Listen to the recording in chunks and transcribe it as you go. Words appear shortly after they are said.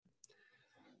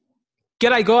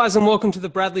G'day guys and welcome to the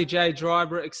Bradley J.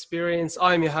 Driver Experience.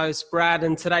 I am your host Brad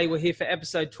and today we're here for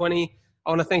episode 20. I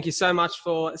want to thank you so much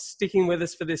for sticking with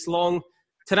us for this long.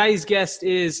 Today's guest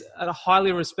is a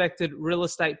highly respected real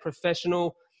estate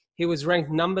professional. He was ranked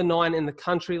number 9 in the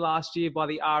country last year by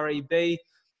the REB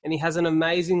and he has an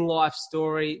amazing life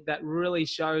story that really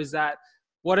shows that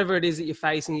whatever it is that you're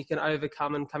facing, you can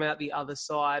overcome and come out the other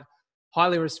side.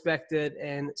 Highly respected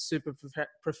and super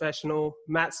professional.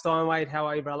 Matt Steinwede, how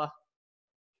are you, brother?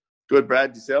 Good,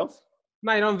 Brad. Yourself?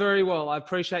 Mate, I'm very well. I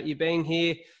appreciate you being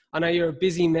here. I know you're a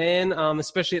busy man,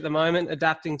 especially at the moment,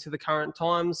 adapting to the current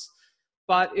times.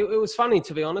 But it was funny,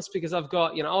 to be honest, because I've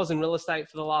got, I was in real estate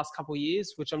for the last couple of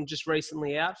years, which I'm just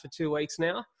recently out for 2 weeks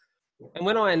now. And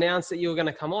when I announced that you were going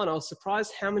to come on, I was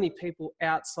surprised how many people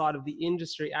outside of the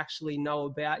industry actually know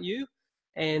about you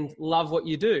and love what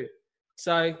you do.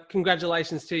 So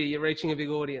congratulations to you. You're reaching a big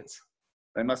audience.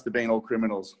 They must have been all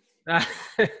criminals.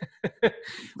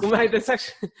 Well, mate, that's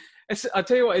actually, I'll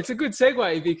tell you what, it's a good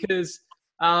segue because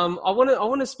I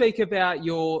want to speak about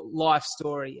your life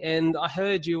story. And I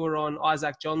heard you were on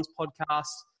Isaac John's podcast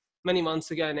many months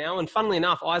ago now. And funnily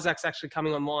enough, Isaac's actually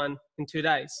coming on mine in 2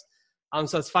 days.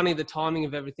 So it's funny the timing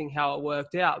of everything, how it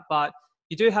worked out. But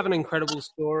you do have an incredible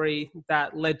story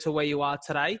that led to where you are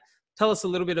today. Tell us a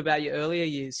little bit about your earlier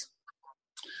years.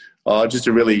 Just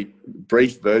a really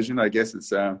brief version, I guess.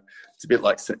 It's a bit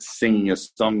like singing a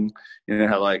song. You know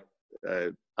how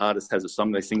artist has a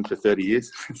song they sing for 30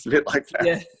 years? It's a bit like that.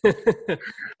 Yeah,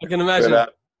 I can imagine.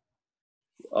 But,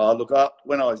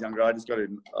 when I was younger, I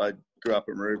grew up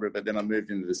in Maroubra, but then I moved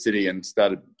into the city and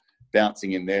started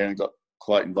bouncing in there and got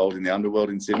quite involved in the underworld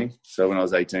in Sydney. So when I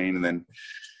was 18 and then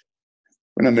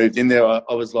when I moved in there,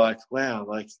 I was like, wow,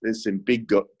 there's some big,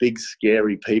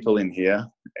 scary people in here.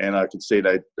 And I could see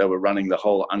they were running the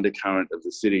whole undercurrent of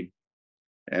the city.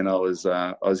 And I was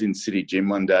in City Gym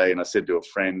one day and I said to a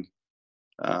friend,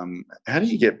 how do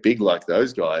you get big like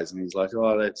those guys? And he's like,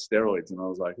 oh, that's steroids. And I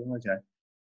was like, oh, okay.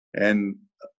 And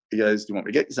he goes, do you want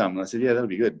me to get you some? And I said, yeah, that'll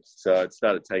be good. So I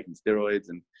started taking steroids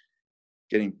and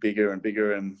getting bigger and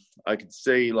bigger. And I could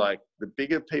see the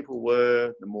bigger people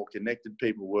were, the more connected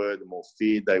people were, the more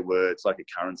feared they were. It's like a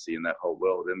currency in that whole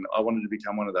world. And I wanted to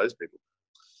become one of those people.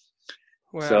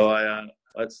 Wow. So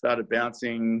I started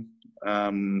bouncing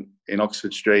in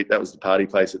Oxford Street. That was the party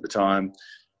place at the time.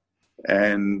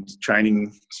 And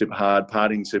training super hard,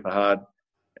 partying super hard.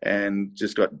 And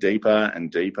just got deeper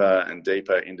and deeper and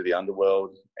deeper into the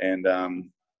underworld. And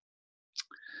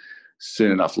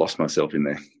soon enough lost myself in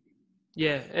there.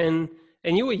 Yeah, and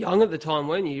you were young at the time,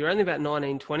 weren't you? You were only about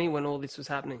 19, 20 when all this was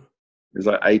happening. It was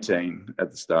like 18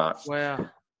 at the start. Wow.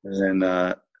 And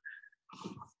I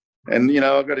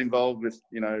got involved with,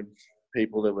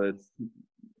 people that were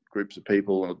groups of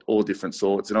people of all different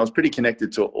sorts. And I was pretty connected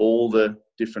to all the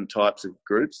different types of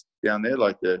groups down there,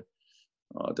 it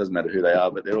doesn't matter who they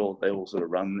are, but they all sort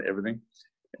of run everything.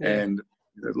 Yeah. And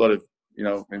a lot of,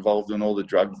 involved in all the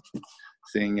drug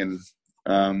thing. And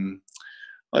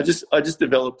I just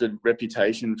developed a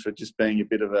reputation for just being a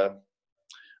bit of a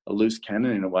loose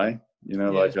cannon in a way,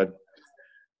 I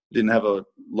didn't have a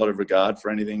lot of regard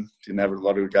for anything, didn't have a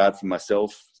lot of regard for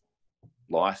myself,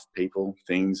 life, people,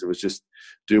 things. It was just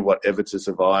do whatever to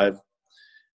survive,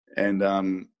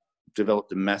 and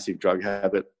developed a massive drug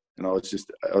habit. And I was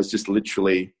just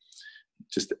literally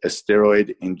just a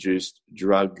steroid-induced,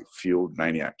 drug-fueled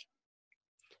maniac.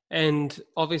 And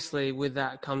obviously with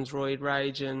that comes roid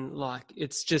rage and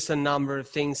it's just a number of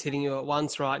things hitting you at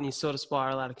once, right? And you sort of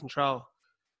spiral out of control.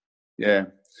 Yeah.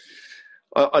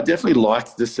 I definitely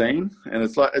liked the scene, and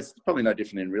it's probably no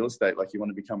different in real estate. You want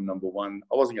to become number one.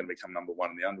 I wasn't going to become number one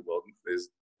in the underworld.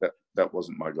 That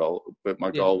wasn't my goal, but my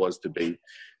goal was to be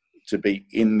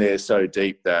in there so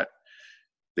deep that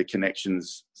the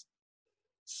connections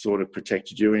sort of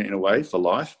protected you in a way for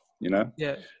life,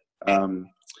 Yeah.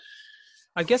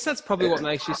 I guess that's probably what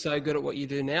makes you so good at what you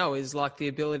do now is the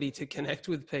ability to connect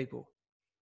with people.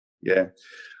 Yeah.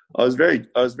 I was very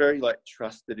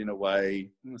trusted in a way. I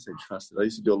don't want to say trusted. I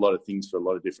used to do a lot of things for a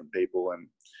lot of different people, and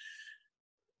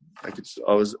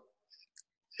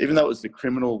even though it was the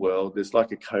criminal world, there's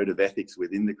a code of ethics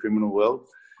within the criminal world.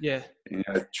 Yeah.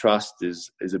 Trust is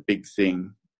a big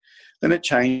thing. Then it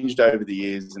changed over the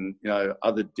years, and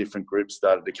other different groups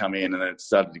started to come in, and it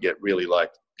started to get really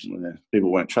people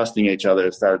weren't trusting each other.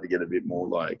 It started to get a bit more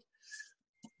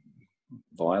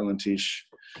violent-ish.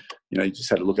 You just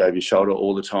had to look over your shoulder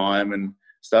all the time, and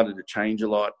started to change a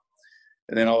lot.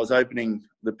 And then I was opening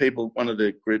one of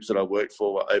the groups that I worked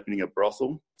for were opening a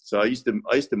brothel. So I used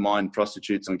to mine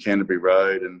prostitutes on Canterbury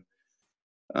Road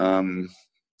and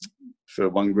for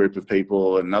one group of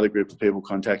people. Another group of people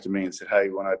contacted me and said, hey,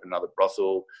 we want to open another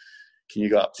brothel. Can you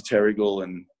go up to Terrigal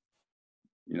and,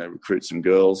 recruit some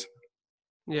girls?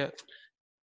 Yeah.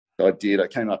 So I did. I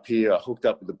came up here. I hooked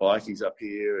up with the bikies up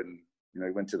here and,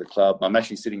 went to the club. I'm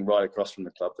actually sitting right across from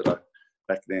the club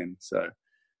back then. So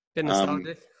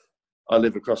I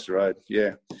live across the road.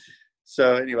 Yeah.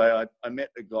 So anyway, I met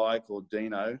a guy called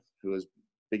Dino who was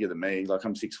bigger than me. Like,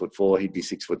 I'm 6'4", he'd be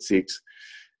 6'6".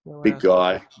 Oh, wow. Big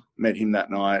guy. Met him that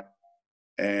night.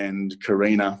 And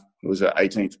Karina, it was her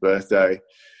 18th birthday.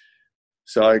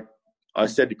 So I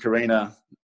said to Karina,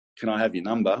 can I have your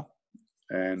number?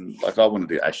 And I wanted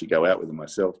to actually go out with her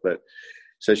myself, but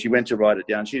so she went to write it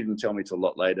down. She didn't tell me till a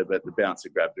lot later, but the bouncer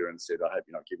grabbed her and said, I hope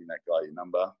you're not giving that guy your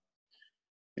number.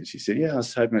 And she said, yeah, I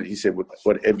was hoping. He said,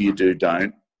 whatever you do,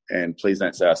 don't. And please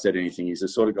don't say I said anything. He's the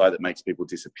sort of guy that makes people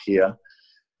disappear.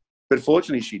 But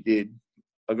fortunately, she did.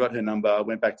 I got her number. I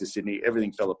went back to Sydney.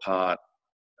 Everything fell apart.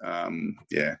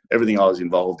 Everything I was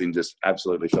involved in just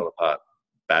absolutely fell apart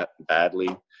badly.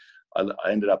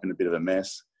 I ended up in a bit of a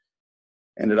mess.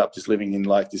 Ended up just living in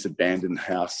this abandoned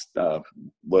house,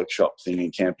 workshop thing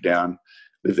in Camperdown.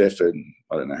 Lived there for,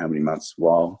 I don't know how many months,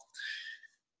 while.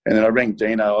 And then I rang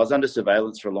Dino. I was under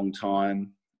surveillance for a long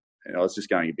time. And I was just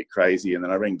going a bit crazy. And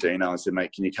then I rang Dino and said,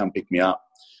 mate, can you come pick me up?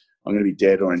 I'm going to be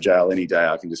dead or in jail any day.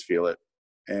 I can just feel it.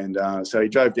 And so he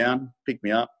drove down, picked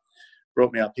me up,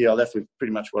 brought me up here. I left with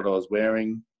pretty much what I was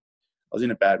wearing. I was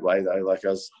in a bad way, though. I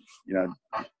was, a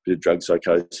bit of drug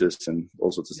psychosis and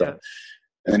all sorts of stuff.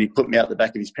 And then he put me out the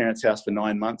back of his parents' house for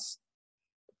 9 months,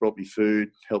 brought me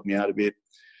food, helped me out a bit.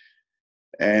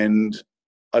 And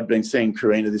I'd been seeing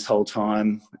Karina this whole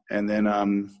time. And then I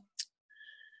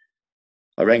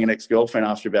rang an ex-girlfriend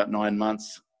after about 9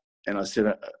 months. And I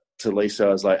said to Lisa, I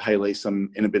was like, hey, Lisa, I'm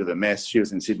in a bit of a mess. She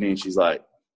was in Sydney and she's like,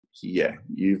 yeah,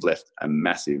 you've left a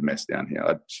massive mess down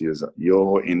here. She was like,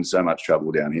 you're in so much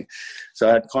trouble down here. So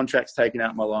I had contracts taken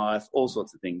out of my life, all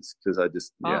sorts of things, because I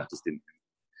just didn't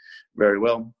very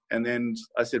well. And then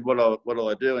I said, what'll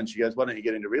I do? And she goes, why don't you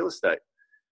get into real estate?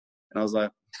 And I was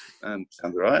like, sounds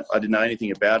all right. I didn't know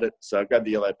anything about it. So I grabbed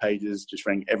the yellow pages, just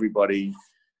rang everybody,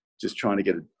 just trying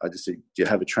to I just said, do you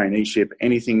have a traineeship?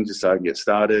 Anything just so I can get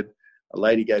started. A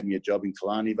lady gave me a job in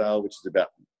Killarney Vale, which is about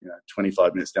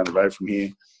 25 minutes down the road from here.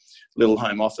 Little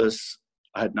home office.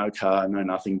 I had no car, no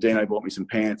nothing. Dino bought me some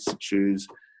pants, shoes,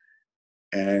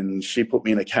 and she put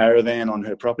me in a caravan on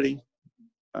her property.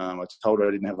 I told her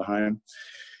I didn't have a home.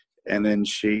 And then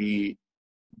she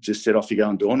just said, off you go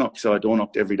and door knock. So I door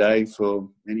knocked every day for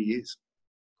many years.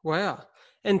 Wow.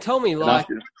 And tell me,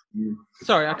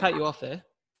 sorry, I cut you off there.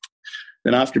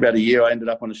 Then after about a year, I ended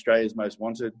up on Australia's Most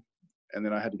Wanted. And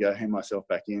then I had to go hand myself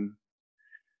back in.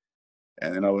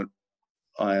 And then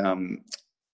I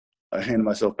handed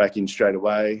myself back in straight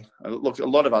away. Look, a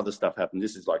lot of other stuff happened.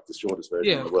 This is like the shortest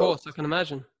version of the world. Yeah, of course, I can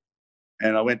imagine.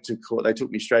 And I went to court. They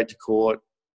took me straight to court.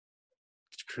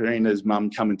 Karina's mum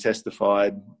come and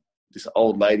testified. This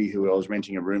old lady who I was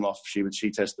renting a room off, she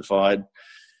testified.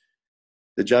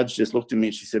 The judge just looked at me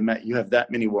and she said, Matt, you have that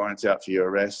many warrants out for your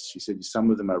arrest. She said, some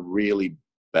of them are really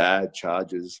bad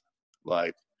charges.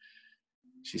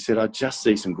 She said, I just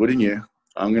see some good in you.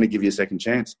 I'm going to give you a second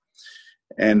chance.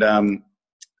 And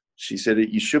she said,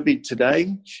 you should be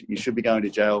going to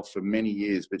jail for many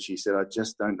years. But she said, I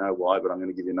just don't know why, but I'm going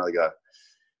to give you another go.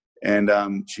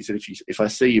 And she said, if I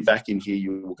see you back in here,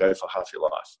 you will go for half your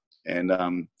life. And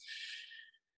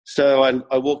so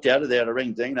I walked out of there. I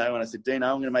rang Dino and I said, Dino,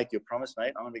 I'm going to make you a promise,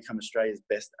 mate. I'm going to become Australia's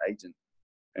best agent.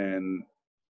 And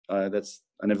I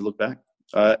never looked back.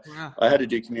 I had to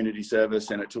do community service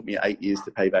and it took me 8 years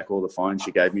to pay back all the fines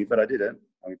she gave me, but I did it.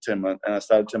 I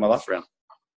started to turn my life around.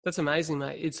 That's amazing,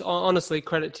 mate. It's honestly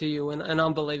credit to you and an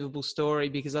unbelievable story,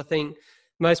 because I think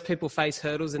most people face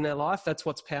hurdles in their life. That's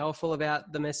what's powerful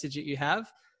about the message that you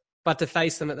have, but to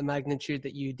face them at the magnitude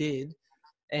that you did.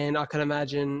 And I can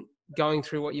imagine going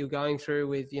through what you're going through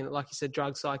with, like you said,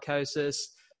 drug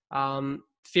psychosis,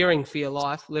 fearing for your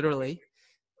life, literally.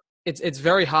 It's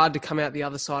very hard to come out the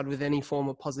other side with any form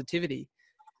of positivity.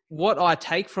 What I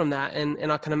take from that,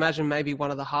 and I can imagine maybe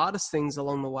one of the hardest things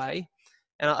along the way,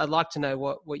 and I'd like to know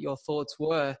what your thoughts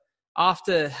were,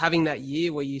 after having that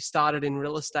year where you started in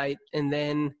real estate and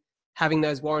then having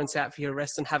those warrants out for your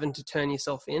arrest and having to turn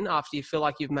yourself in after you feel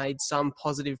like you've made some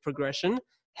positive progression.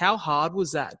 How hard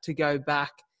was that to go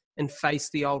back and face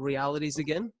the old realities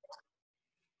again?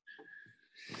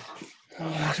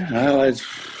 I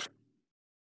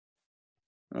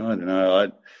don't know.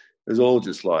 It was all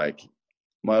just like,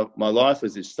 my life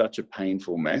was just such a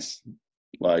painful mess.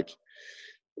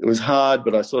 It was hard,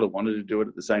 but I sort of wanted to do it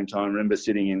at the same time. I remember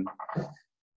sitting in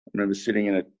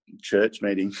a church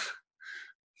meeting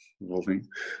of all things,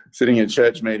 sitting in a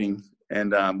church meeting,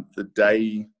 and the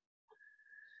day,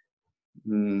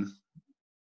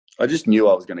 I just knew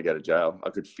I was going to go to jail. I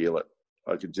could feel it.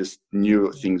 I could just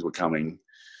knew things were coming.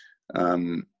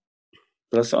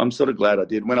 But I'm sort of glad I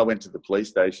did. When I went to the police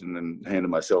station and handed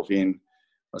myself in,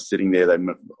 I was sitting there.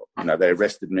 They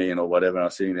arrested me or whatever. And I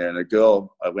was sitting there, and a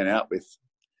girl I went out with,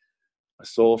 I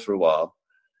saw for a while.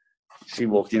 She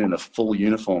walked in a full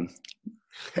uniform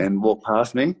and walked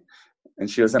past me, and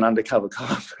she was an undercover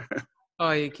cop.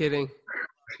 Oh, you're kidding?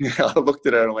 Yeah, I looked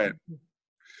at her and went.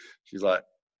 She's like,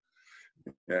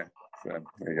 yeah. So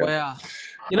there you go. Wow.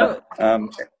 You know,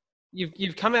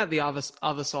 you've come out the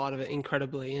other side of it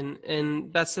incredibly,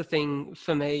 and that's the thing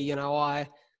for me. You know, I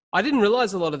didn't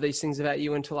realize a lot of these things about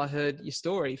you until I heard your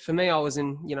story. For me, I was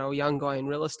a young guy in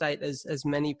real estate, as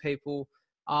many people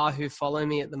are who follow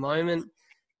me at the moment,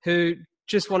 who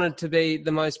just wanted to be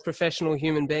the most professional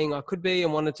human being I could be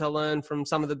and wanted to learn from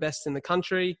some of the best in the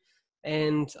country.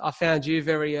 And I found you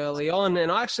very early on.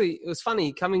 And it was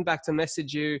funny coming back to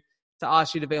message you to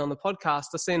ask you to be on the podcast.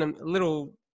 I seen a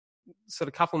little sort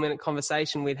of couple-minute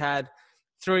conversation we'd had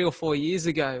 3 or 4 years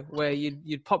ago where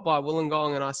you'd pop by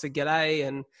Wollongong and I said g'day,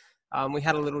 and we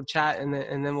had a little chat, and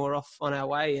then we're off on our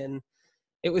way. And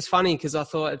it was funny because I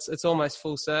thought it's almost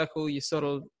full circle. You sort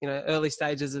of, early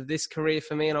stages of this career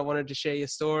for me, and I wanted to share your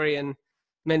story. And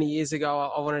many years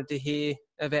ago, I wanted to hear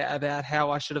about how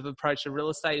I should have approached the real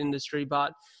estate industry,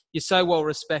 but you're so well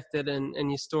respected and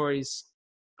your story's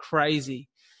crazy.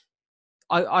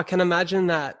 I can imagine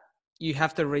that you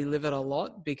have to relive it a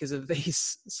lot because of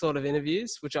these sort of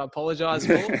interviews, which I apologize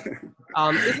for.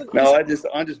 No,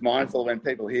 I'm just mindful when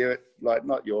people hear it, like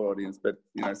not your audience, but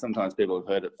sometimes people have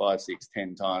heard it 5, 6,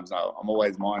 10 times. I'm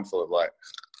always mindful of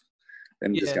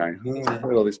them just going, I've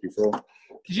heard all this before.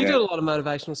 Because you do a lot of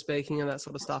motivational speaking and that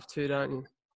sort of stuff too, don't you?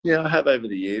 Yeah, I have over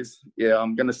the years. Yeah,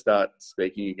 I'm going to start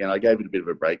speaking again. I gave it a bit of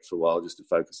a break for a while just to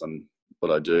focus on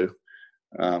what I do.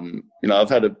 I've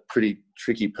had a pretty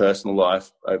tricky personal life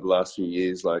over the last few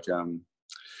years. Like,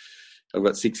 I've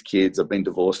got 6 kids. I've been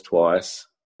divorced twice.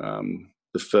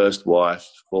 The first wife,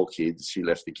 4 kids, she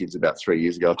left the kids about 3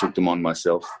 years ago. I took them on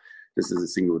myself just as a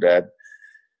single dad.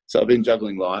 So I've been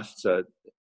juggling life. So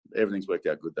everything's worked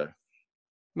out good though.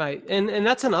 Mate, and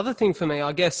that's another thing for me,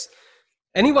 I guess.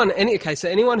 Anyone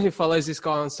who follows this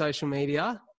guy on social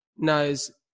media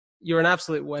knows you're an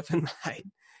absolute weapon, mate.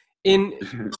 In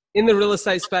the real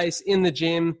estate space, in the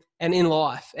gym, and in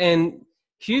life. And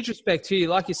huge respect to you.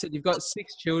 Like you said, you've got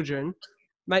 6 children.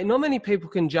 Mate, not many people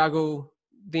can juggle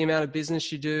the amount of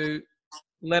business you do,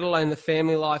 let alone the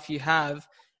family life you have,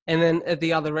 and then at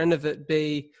the other end of it,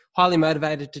 be highly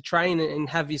motivated to train and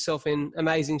have yourself in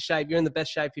amazing shape. You're in the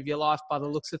best shape of your life by the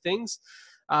looks of things.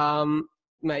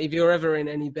 Mate, if you're ever in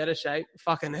any better shape,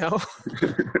 fucking hell.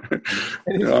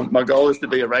 My goal is to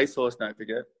be a racehorse, don't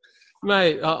forget.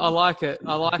 Mate, I like it.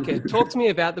 I like it. Talk to me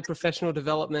about the professional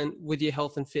development with your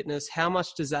health and fitness. How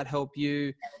much does that help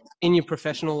you in your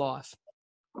professional life?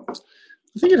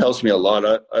 I think it helps me a lot.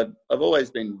 I've always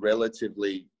been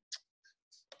relatively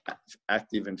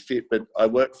active and fit, but I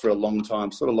worked for a long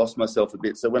time, sort of lost myself a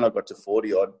bit. So when I got to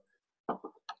 40 odd,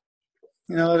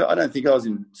 I don't think I was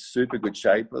in super good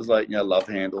shape. I was like, love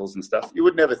handles and stuff. You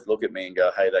would never look at me and go,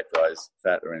 hey, that guy's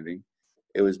fat or anything.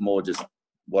 It was more just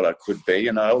what I could be.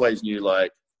 And I always knew I've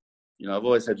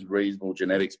always had reasonable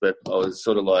genetics, but I was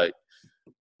sort of like,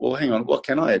 well, hang on, what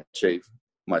can I achieve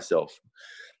myself?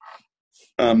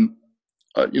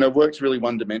 Work's really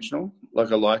one-dimensional.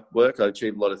 Like, I like work. I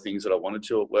achieved a lot of things that I wanted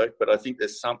to at work, but I think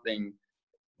there's something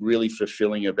really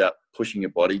fulfilling about pushing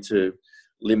your body to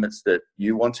limits that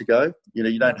you want to go.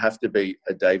 You don't have to be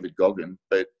a David Goggin,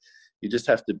 but you just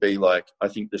have to be I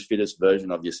think the fittest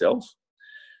version of yourself.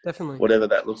 Definitely. Whatever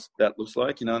that looks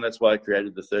like, and that's why I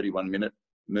created the 31-minute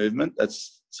movement.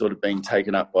 That's sort of being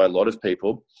taken up by a lot of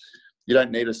people. You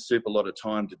don't need a super lot of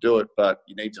time to do it, but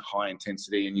you need high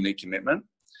intensity and you need commitment.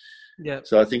 Yeah.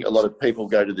 So I think a lot of people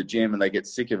go to the gym and they get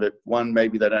sick of it. 1,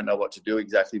 maybe they don't know what to do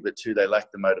exactly, but 2, they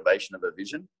lack the motivation of a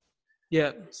vision.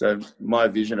 Yeah. So my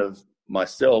vision of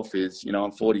myself is,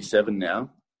 I'm 47 now,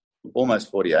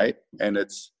 almost 48. And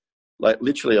it's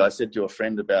literally, I said to a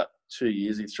friend about 3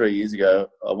 years ago,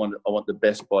 I want the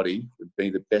best body to be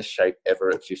the best shape ever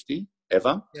at 50,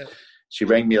 ever. Yeah. She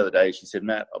rang me the other day. She said,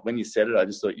 Matt, when you said it, I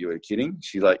just thought you were kidding.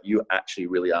 She's like, you actually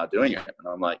really are doing it. And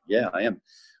I'm like, yeah, I am.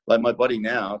 My body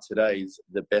now today is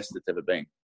the best it's ever been.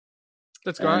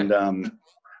 That's great. And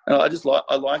I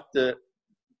like the,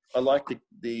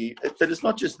 but it's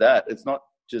not just that. It's not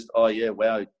just, oh yeah,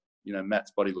 wow,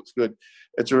 Matt's body looks good.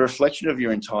 It's a reflection of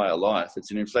your entire life.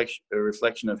 It's a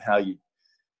reflection of how you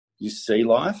you see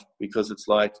life, because it's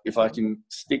like, if I can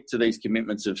stick to these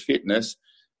commitments of fitness,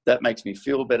 that makes me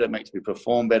feel better, makes me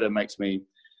perform better, makes me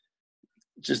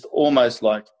just almost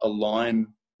like align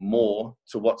more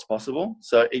to what's possible.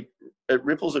 So it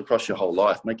ripples across your whole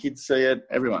life. My kids see it,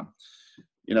 everyone,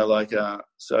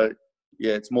 so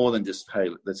yeah, it's more than just, hey,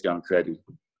 let's go and create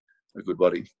a good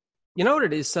body. You know what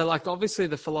it is? So like, obviously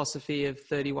the philosophy of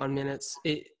 31 minutes,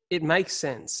 it makes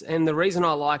sense. And the reason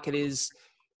I like it is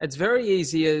it's very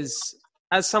easy as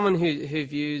someone who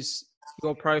views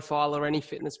your profile or any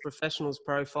fitness professional's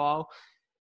profile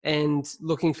and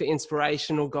looking for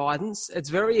inspiration or guidance, it's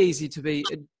very easy to be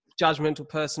a judgmental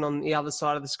person on the other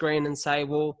side of the screen and say,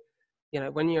 well,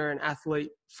 when you're an athlete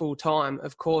full time,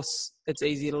 of course it's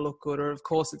easy to look good, or of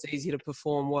course it's easy to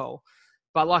perform well.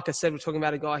 But like I said, we're talking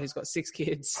about a guy who's got 6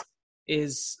 kids,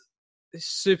 is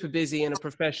super busy in a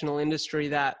professional industry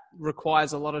that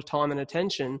requires a lot of time and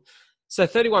attention. So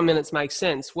 31 minutes makes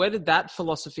sense. Where did that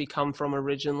philosophy come from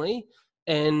originally?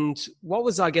 And what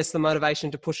was, I guess, the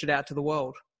motivation to push it out to the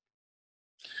world?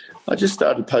 I just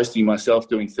started posting myself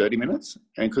doing 30 minutes,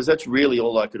 and because that's really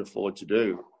all I could afford to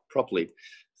do properly,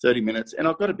 30 minutes. And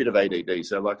I've got a bit of ADD,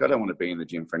 so like, I don't want to be in the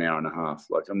gym for an hour and a half.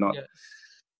 Like, I'm not,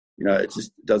 it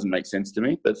just doesn't make sense to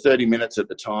me. But 30 minutes at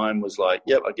the time was like,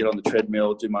 yep, I get on the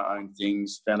treadmill, do my own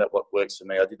things, found out what works for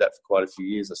me. I did that for quite a few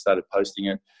years. I started posting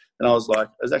it, and I was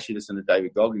actually listening to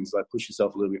David Goggins, like, push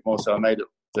yourself a little bit more. So I made it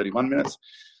 31 minutes.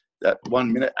 That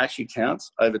 1 minute actually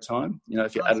counts over time,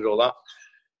 if you add it all up.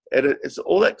 It's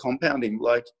all that compounding.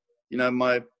 Like,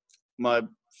 my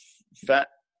fat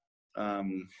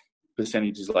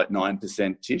percentage is like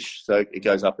 9%-ish, so it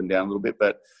goes up and down a little bit.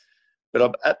 But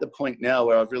I'm at the point now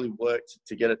where I've really worked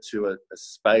to get it to a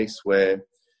space where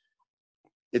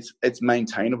it's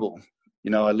maintainable.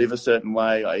 I live a certain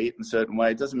way, I eat in a certain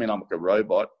way. It doesn't mean I'm like a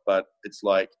robot, but it's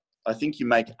like, I think you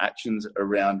make actions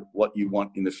around what you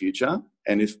want in the future.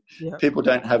 And if people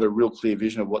don't have a real clear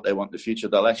vision of what they want in the future,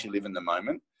 they'll actually live in the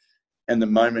moment. And the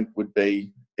moment would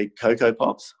be eat Cocoa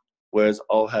Pops, whereas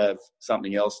I'll have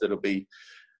something else that'll be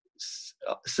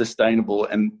sustainable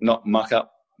and not muck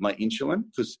up my insulin,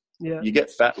 because you get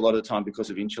fat a lot of the time because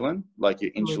of insulin, like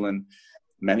your insulin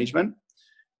management.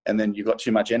 And then you've got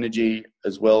too much energy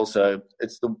as well. So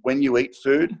it's when you eat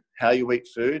food, how you eat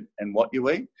food, and what you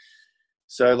eat.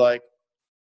 So like,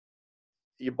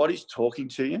 your body's talking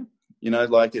to you,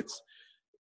 it's,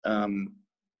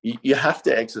 you have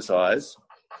to exercise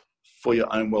for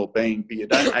your own well-being, but you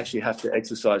don't actually have to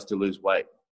exercise to lose weight.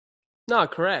 No,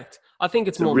 correct. I think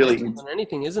it's more really mental than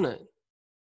anything, isn't it?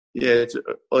 Yeah,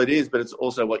 it is, but it's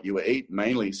also what you eat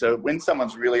mainly. So when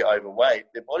someone's really overweight,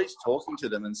 their body's talking to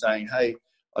them and saying, hey,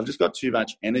 I've just got too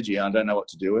much energy. I don't know what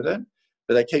to do with it.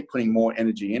 But they keep putting more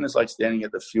energy in. It's like standing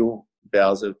at the fuel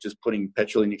bowser of just putting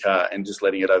petrol in your car and just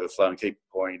letting it overflow and keep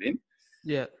pouring it in.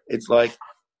 Yeah. It's like,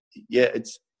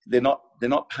 they're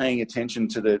not paying attention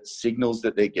to the signals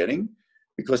that they're getting,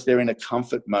 because they're in a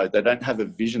comfort mode. They don't have a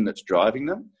vision that's driving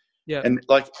them. Yeah. And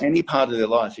like any part of their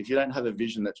life, if you don't have a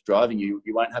vision that's driving you,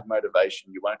 you won't have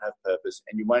motivation, you won't have purpose,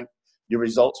 and your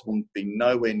results will be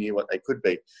nowhere near what they could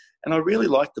be. And I really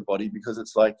like the body, because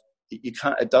it's like,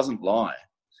 it doesn't lie.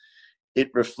 It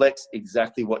reflects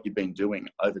exactly what you've been doing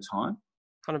over time.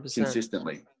 100%.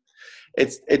 Consistently.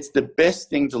 It's the best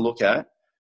thing to look at,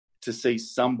 to see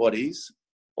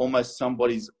almost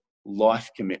somebody's life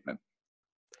commitment.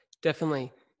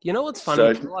 Definitely. You know what's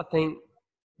funny? So, I think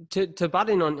to butt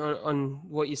in on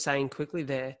what you're saying quickly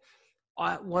there,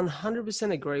 I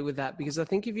 100% agree with that, because I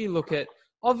think if you look at,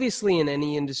 obviously in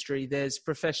any industry, there's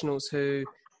professionals who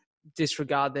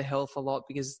disregard their health a lot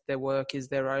because their work is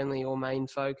their only or main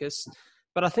focus.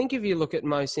 But I think if you look at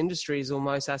most industries or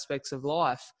most aspects of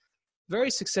life, very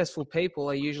successful people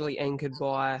are usually anchored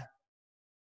by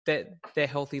their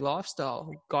healthy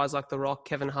lifestyle. Guys like The Rock,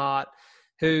 Kevin Hart,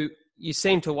 who you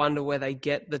seem to wonder where they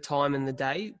get the time in the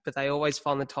day, but they always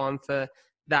find the time for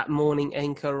that morning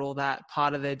anchor or that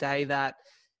part of their day that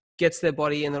gets their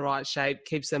body in the right shape,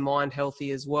 keeps their mind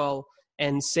healthy as well,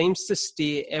 and seems to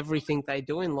steer everything they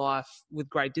do in life with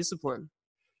great discipline.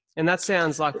 And that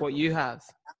sounds like what you have.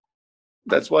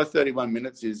 That's why 31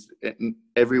 minutes is,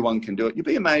 everyone can do it. You'd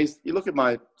be amazed. You look at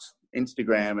my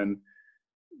Instagram and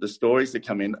the stories that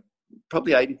come in,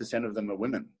 probably 80% of them are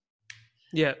women.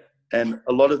 Yeah. And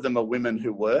a lot of them are women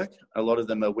who work. A lot of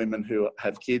them are women who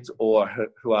have kids or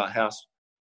who are house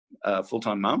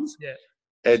full-time mums. Yeah.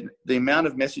 And the amount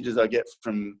of messages I get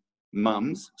from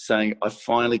mums saying, I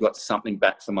finally got something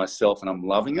back for myself and I'm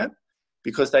loving it,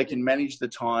 because they can manage the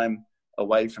time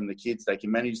away from the kids. They can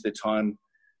manage the time.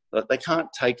 They can't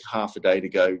take half a day to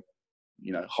go,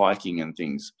 hiking and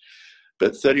things.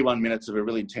 But 31 minutes of a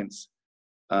really intense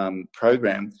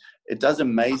program, it does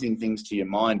amazing things to your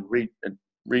mind, it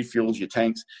refuels your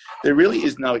tanks. There really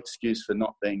is no excuse for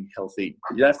not being healthy.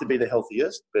 You don't have to be the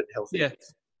healthiest, but healthy. Yeah,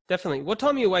 definitely. What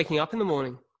time are you waking up in the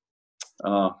morning?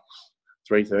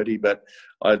 3:30, but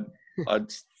I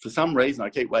for some reason I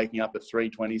keep waking up at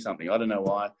 3:20 something. I don't know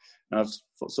why. And I was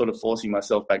sort of forcing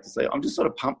myself back to sleep. I'm just sort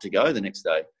of pumped to go the next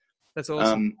day. That's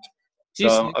awesome.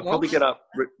 So I probably get up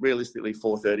realistically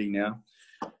 4:30 now.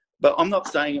 But I'm not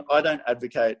saying, I don't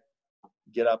advocate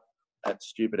get up at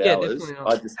stupid hours.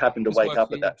 I just happen to wake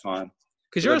up at that time.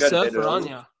 Because you're a surfer, aren't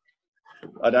you?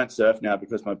 I don't surf now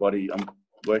because I'm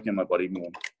working on my body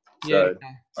more. Yeah, okay.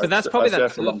 But that's probably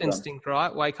that surf instinct,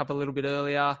 right? Wake up a little bit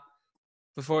earlier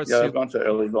before it's I've gone for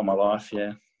early all my life,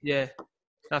 yeah. Yeah,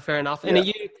 no, fair enough. And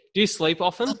do you sleep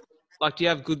often? Like, do you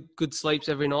have good sleeps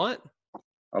every night?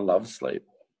 I love sleep.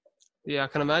 Yeah, I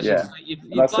can imagine.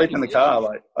 Yeah. I sleep in the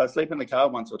car. I sleep in the car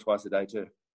once or twice a day too.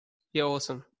 Yeah,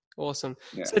 awesome.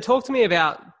 Yeah. So talk to me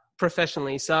about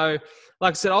professionally. So,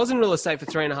 like I said, I was in real estate for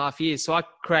 3.5 years. So I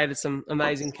created some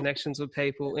amazing connections with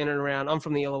people in and around. I'm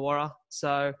from the Illawarra,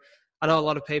 so I know a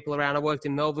lot of people around. I worked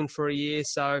in Melbourne for a year,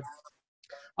 so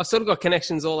I've sort of got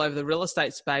connections all over the real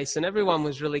estate space, and everyone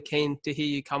was really keen to hear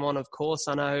you come on. Of course,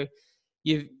 I know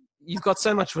you've got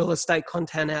so much real estate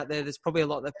content out there. There's probably a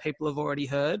lot that people have already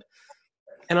heard.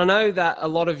 And I know that a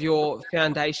lot of your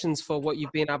foundations for what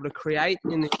you've been able to create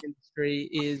in this industry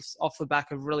is off the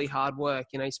back of really hard work.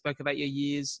 You know, you spoke about your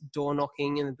years door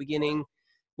knocking in the beginning,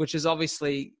 which has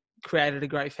obviously created a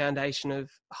great foundation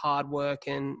of hard work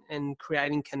and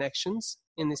creating connections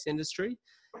in this industry.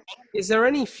 Is there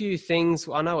any few things,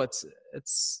 I know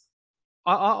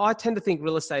I tend to think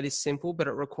real estate is simple, but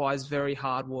it requires very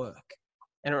hard work.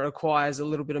 And it requires a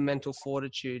little bit of mental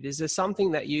fortitude. Is there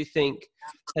something that you think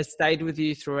has stayed with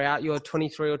you throughout your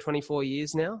 23 or 24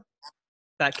 years now?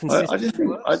 That consistently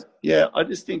works? I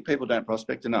just think people don't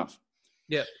prospect enough.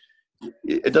 Yeah.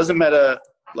 It doesn't matter,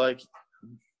 like,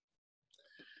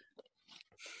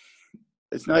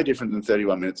 it's no different than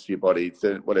 31 minutes for your body,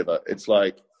 whatever. It's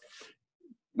like,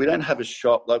 we don't have a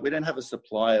shop, like we don't have a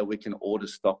supplier we can order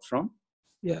stock from.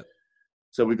 Yeah.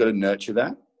 So we've got to nurture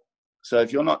that. So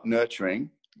if you're not nurturing,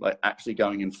 like actually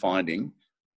going and finding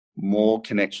more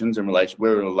connections and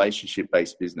we're a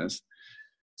relationship-based business.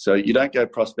 So you don't go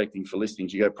prospecting for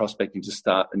listings, you go prospecting to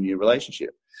start a new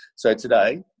relationship. So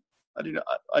today,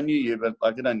 I knew you, but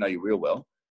like I don't know you real well.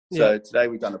 So today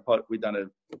we've done a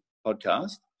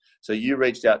podcast. So you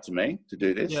reached out to me to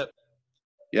do this. Yep.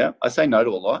 Yeah. I say no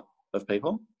to a lot of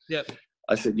people. Yep.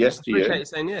 I said yes to you. I appreciate you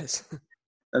saying yes.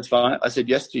 That's fine. I said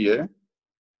yes to you.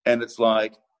 And it's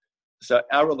like, so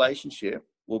our relationship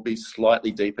will be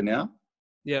slightly deeper now.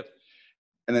 Yep.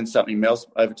 And then something else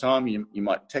over time, you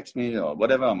might text me or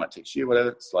whatever. I might text you,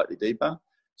 whatever, slightly deeper.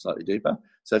 So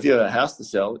if you have a house to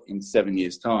sell in 7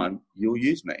 years' time, you'll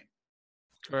use me.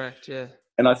 Correct, yeah.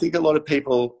 And I think a lot of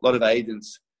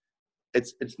agents,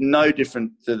 it's no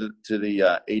different to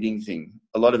the eating thing.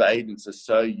 A lot of agents are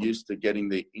so used to getting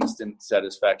the instant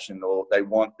satisfaction, or they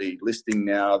want the listing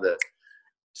now, the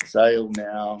sale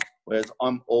now. Whereas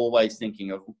I'm always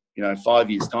thinking of, 5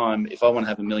 years' time, if I want to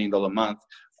have $1 million a month,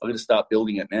 I've got to start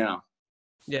building it now.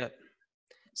 Yeah.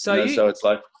 So so it's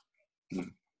like,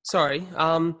 sorry.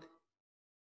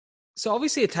 So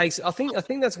obviously it takes, I think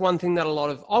that's one thing that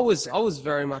I was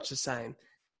very much the same.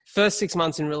 First 6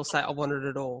 months in real estate, I wanted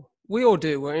it all. We all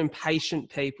do. We're impatient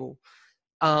people.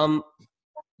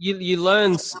 You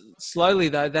learn slowly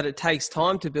though that it takes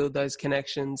time to build those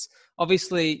connections.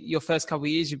 Obviously your first couple of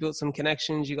years, you built some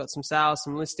connections, you got some sales,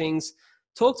 some listings.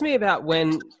 Talk to me about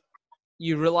when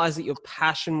you realized that your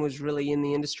passion was really in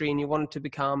the industry and you wanted to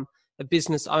become a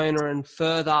business owner and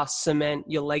further cement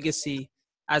your legacy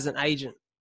as an agent.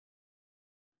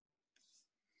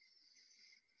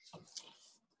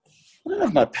 I don't know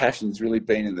if my passion's really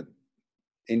been in the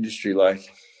industry. Well,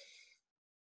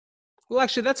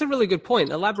 actually, that's a really good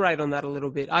point. Elaborate on that a little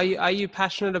bit. Are you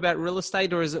passionate about real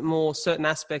estate, or is it more certain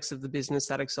aspects of the business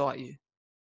that excite you?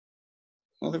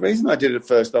 Well, the reason I did it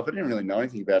first off, I didn't really know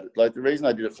anything about it. Like, the reason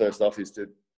I did it first off is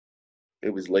it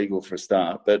was legal for a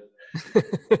start, but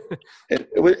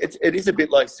it is a bit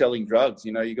like selling drugs.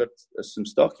 You got some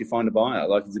stock, you find a buyer.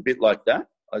 Like, it's a bit like that.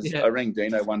 I rang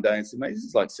Dino one day and said, mate, this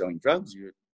is like selling drugs.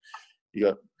 You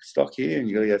got stock here and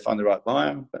you got to go find the right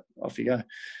buyer, but off you go.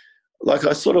 Like,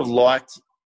 I sort of liked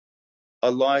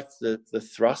the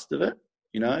thrust of it,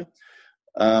 I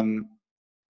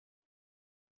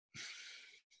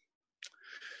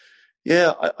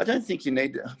don't think you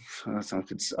need I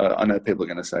know people are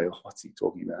going to say, oh, what's he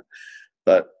talking about?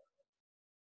 But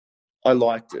I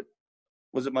liked it.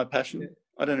 Was it my passion? Yeah.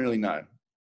 I don't really know.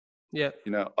 Yeah.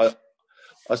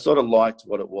 I sort of liked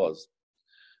what it was.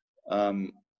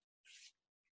 Could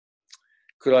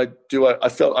I do it? I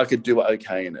felt I could do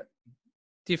okay in it.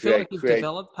 Do you feel like you've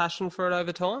developed passion for it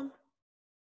over time?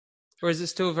 Or is it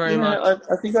still very much?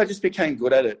 I think I just became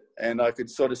good at it, and I could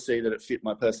sort of see that it fit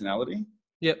my personality.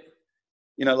 Yep.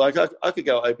 You know, like I could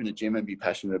go open a gym and be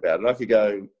passionate about it. I could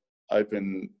go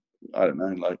open, I don't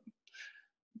know, like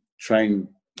train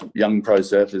young pro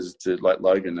surfers to like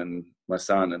Logan and my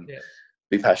son and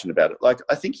be passionate about it. Like,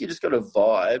 I think you just got to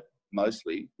vibe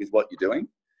mostly with what you're doing.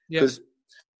 Because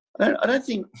I don't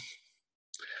think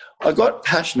I got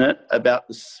passionate about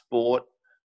the sport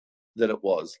that it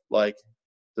was, like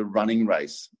the running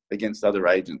race against other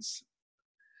agents.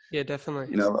 Yeah, definitely.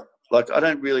 You know, like I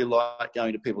don't really like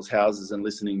going to people's houses and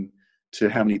listening to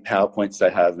how many PowerPoints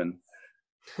they have and,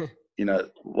 you know,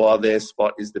 while their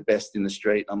spot is the best in the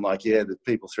street, I'm like, yeah, the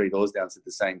people 3 doors down said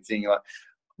the same thing. Like,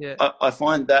 I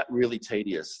find that really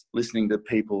tedious, listening to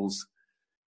people's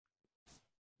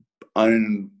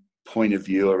own point of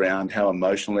view around how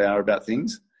emotional they are about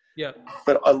things. Yeah.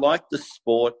 But I like the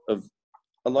sport of,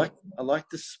 I like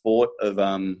the sport of,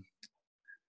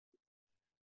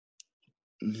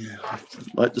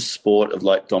 like the sport of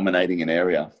like dominating an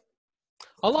area.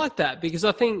 I like that because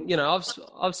I think, you know,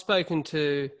 I've spoken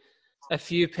to a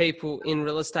few people in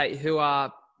real estate who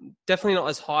are definitely not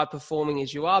as high performing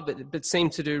as you are, but seem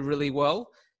to do really well.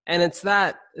 And it's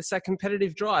that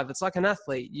competitive drive. It's like an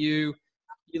athlete. You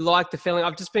like the feeling.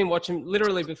 I've just been watching,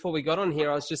 literally before we got on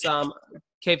here, I was just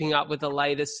keeping up with the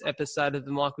latest episode of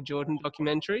the Michael Jordan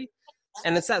documentary.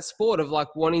 And it's that sport of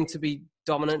like wanting to be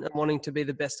dominant and wanting to be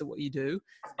the best at what you do.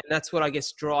 And that's what I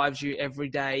guess drives you every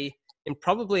day in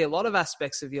probably a lot of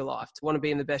aspects of your life. To want to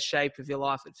be in the best shape of your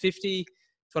life at 50, to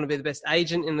want to be the best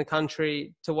agent in the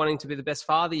country, to wanting to be the best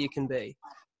father you can be.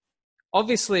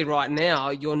 Obviously right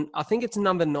now, I think it's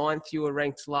number 9th you were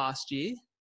ranked last year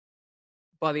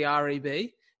by the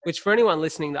REB, which for anyone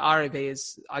listening, the REB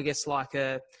is, I guess, like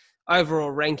a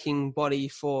overall ranking body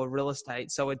for real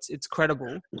estate. So it's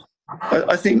credible.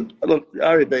 I think, look,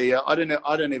 REB, I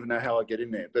don't even know how I get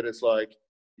in there, but it's like,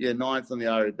 9th on the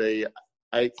REB,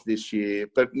 8th this year.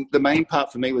 But the main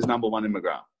part for me was number 1 in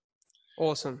McGrath.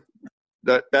 Awesome.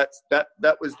 That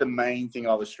was the main thing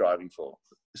I was striving for.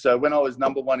 So when I was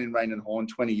number 1 in Rain and Horn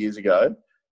 20 years ago,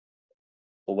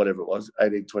 or whatever it was,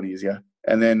 18, 20 years ago,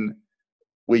 and then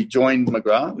we joined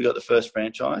McGrath, we got the first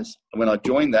franchise. And when I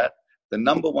joined that, the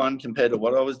number 1 compared to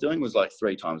what I was doing was like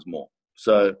 3 times more.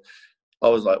 So I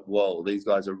was like, whoa, these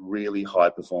guys are really high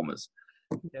performers.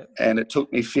 Yeah. And it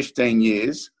took me 15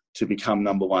 years to become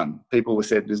number 1. People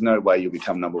said, there's no way you'll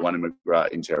become number 1 in McGrath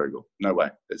in Terrigal. No way.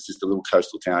 It's just a little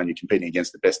coastal town. You're competing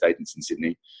against the best agents in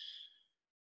Sydney.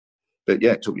 But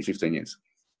yeah, it took me 15 years.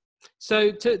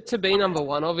 So to be number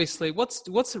 1, obviously,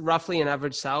 what's roughly an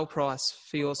average sale price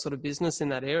for your sort of business in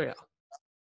that area?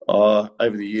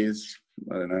 Over the years,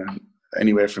 I don't know,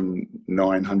 anywhere from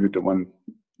 900 to $1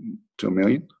 to $1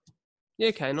 million. Yeah,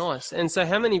 okay, nice. And so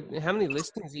how many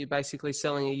listings are you basically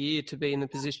selling a year to be in the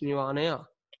position you are now?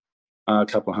 A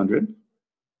couple hundred.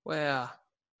 Wow.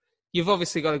 You've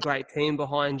obviously got a great team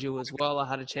behind you as well. I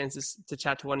had a chance to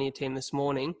chat to one of your team this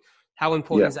morning. How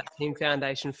important is that team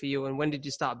foundation for you, and when did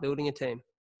you start building a team?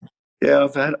 Yeah,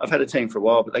 I've had a team for a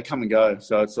while, but they come and go.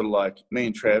 So it's sort of like me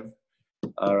and Trev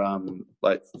are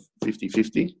like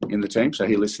 50-50 in the team. So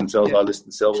he lists and sells, I list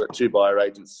and sell. We've got 2 buyer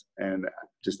agents and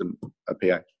just a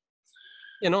PA.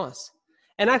 Yeah, nice.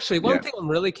 And actually, one thing I'm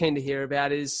really keen to hear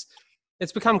about is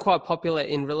it's become quite popular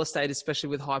in real estate, especially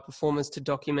with high performers, to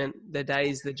document their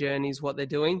days, their journeys, what they're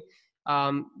doing.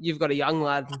 You've got a young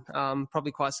lad,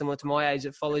 probably quite similar to my age,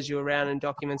 that follows you around and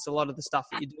documents a lot of the stuff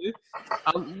that you do.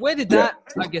 Where did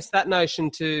that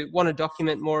notion to want to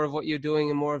document more of what you're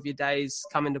doing and more of your days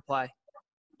come into play?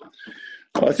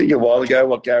 Well, I think a while ago,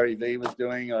 what Gary Vee was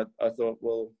doing, I thought,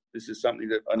 well, this is something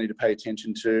that I need to pay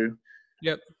attention to.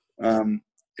 Yep.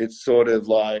 It's sort of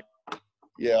like,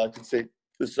 I can see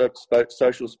the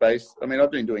social space. I mean,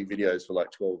 I've been doing videos for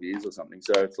like 12 years or something.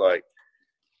 So it's like,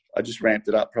 I just ramped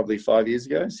it up probably 6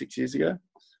 years ago.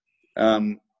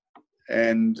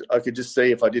 And I could just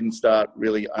see if I didn't start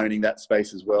really owning that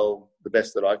space as well, the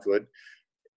best that I could,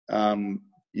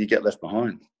 you get left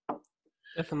behind.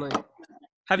 Definitely.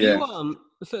 Have you,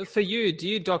 for you, do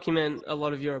you document a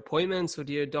lot of your appointments, or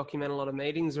do you document a lot of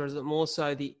meetings, or is it more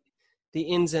so the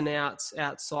ins and outs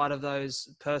outside of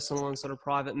those personal and sort of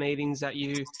private meetings that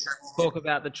you talk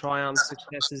about, the triumphs,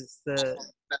 successes, the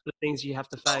things you have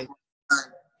to face?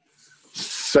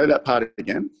 Say that part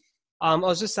again. I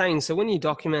was just saying, so when you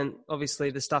document,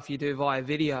 obviously, the stuff you do via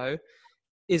video,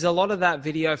 is a lot of that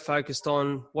video focused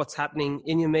on what's happening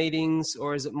in your meetings,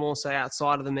 or is it more so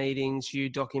outside of the meetings, you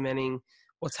documenting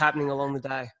what's happening along the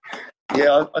day?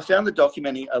 Yeah, I found the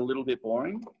documenting a little bit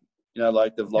boring,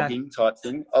 like the vlogging type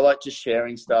thing. I like just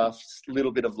sharing stuff, a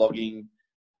little bit of vlogging,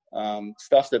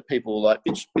 stuff that people like,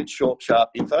 bit short, sharp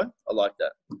info. I like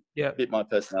that. Yeah. Bit my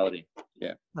personality.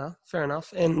 Yeah. No, fair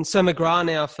enough. And so McGrath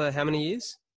now for how many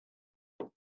years?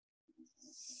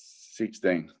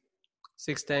 16.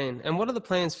 16. And what are the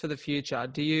plans for the future?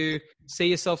 Do you see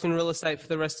yourself in real estate for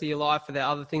the rest of your life? Are there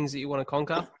other things that you want to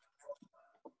conquer?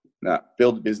 No,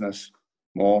 build the business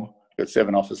more. Got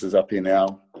 7 offices up here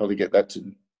now. Probably get that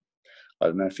to,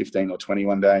 15 or 20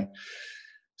 one day.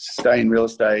 Stay in real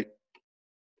estate,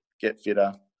 get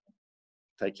fitter,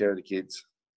 take care of the kids,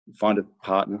 find a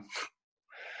partner.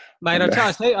 Mate,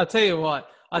 I'll tell you what.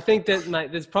 I think that,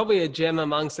 mate, there's probably a gem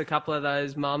amongst a couple of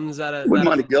those mums that Wouldn't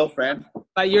mind a girlfriend.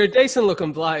 But you're a decent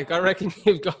looking bloke. I reckon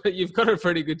you've got a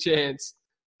pretty good chance.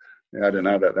 Yeah, I don't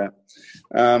know about that.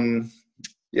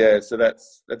 So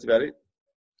that's about it.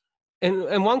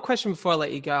 And one question before I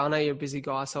let you go. I know you're a busy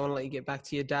guy, so I want to let you get back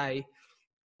to your day.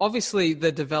 Obviously,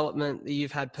 the development that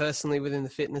you've had personally within the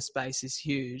fitness space is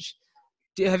huge.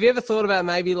 Have you ever thought about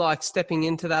maybe like stepping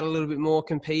into that a little bit more,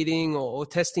 competing or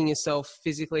testing yourself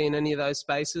physically in any of those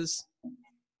spaces?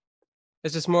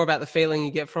 It's just more about the feeling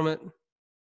you get from it.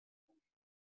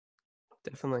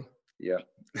 Definitely. Yeah.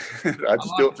 I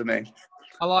just do it for me.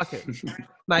 I like it.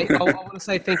 Mate, I want to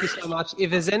say thank you so much.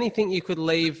 If there's anything you could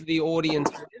leave the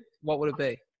audience with, what would it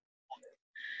be?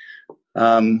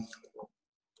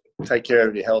 Take care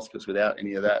of your health, because without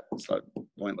any of that, it's like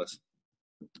pointless.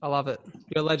 I love it.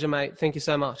 You're a legend, mate. Thank you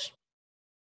so much.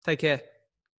 Take care.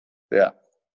 Yeah.